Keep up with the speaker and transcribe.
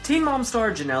Teen Mom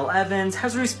star Jenelle Evans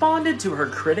has responded to her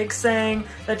critics saying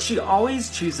that she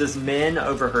always chooses men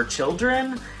over her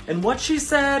children, and what she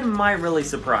said might really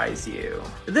surprise you.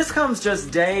 This comes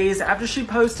just days after she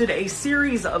posted a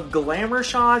series of glamour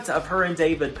shots of her and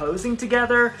David posing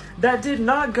together that did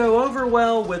not go over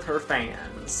well with her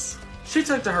fans. She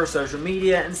took to her social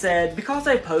media and said, "Because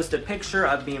I post a picture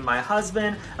of me and my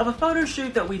husband of a photo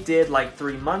shoot that we did like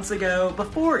 3 months ago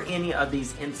before any of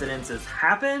these incidences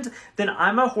happened, then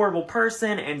I'm a horrible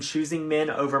person and choosing men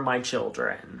over my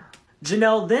children."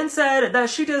 Jenelle then said that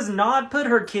she does not put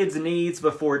her kids' needs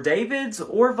before David's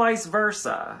or vice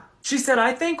versa. She said,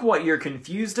 "I think what you're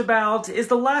confused about is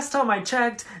the last time I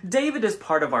checked, David is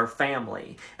part of our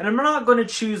family, and I'm not going to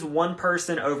choose one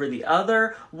person over the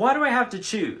other. Why do I have to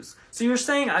choose? So you're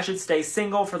saying I should stay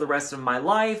single for the rest of my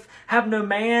life, have no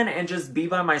man, and just be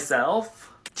by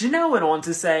myself?" Jenelle went on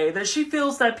to say that she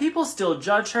feels that people still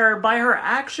judge her by her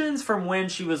actions from when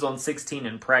she was on 16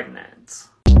 and pregnant.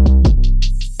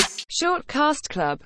 Short Cast Club